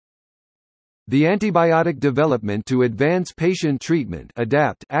The Antibiotic Development to Advance Patient Treatment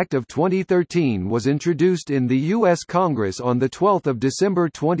 (ADAPT) Act of 2013 was introduced in the U.S. Congress on 12 December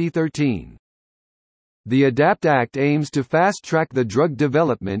 2013. The ADAPT Act aims to fast-track the drug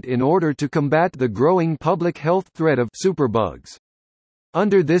development in order to combat the growing public health threat of superbugs.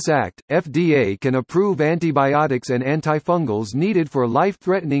 Under this act, FDA can approve antibiotics and antifungals needed for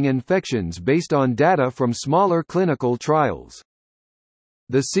life-threatening infections based on data from smaller clinical trials.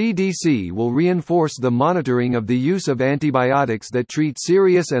 The CDC will reinforce the monitoring of the use of antibiotics that treat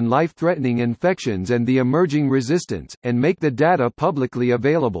serious and life-threatening infections and the emerging resistance, and make the data publicly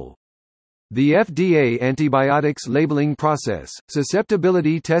available. The FDA antibiotics labeling process,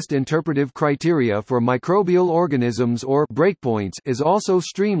 susceptibility test interpretive criteria for microbial organisms or breakpoints is also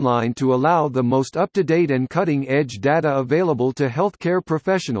streamlined to allow the most up-to-date and cutting-edge data available to healthcare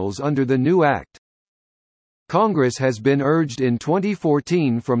professionals under the new act. Congress has been urged in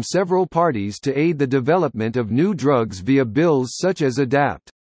 2014 from several parties to aid the development of new drugs via bills such as ADAPT.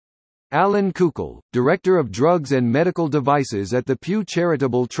 Alan Kukal, Director of Drugs and Medical Devices at the Pew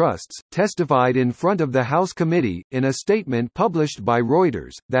Charitable Trusts, testified in front of the House Committee, in a statement published by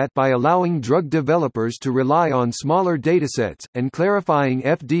Reuters, that, by allowing drug developers to rely on smaller datasets, and clarifying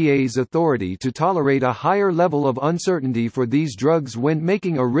FDA's authority to tolerate a higher level of uncertainty for these drugs when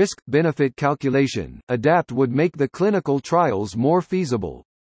making a risk-benefit calculation, ADAPT would make the clinical trials more feasible.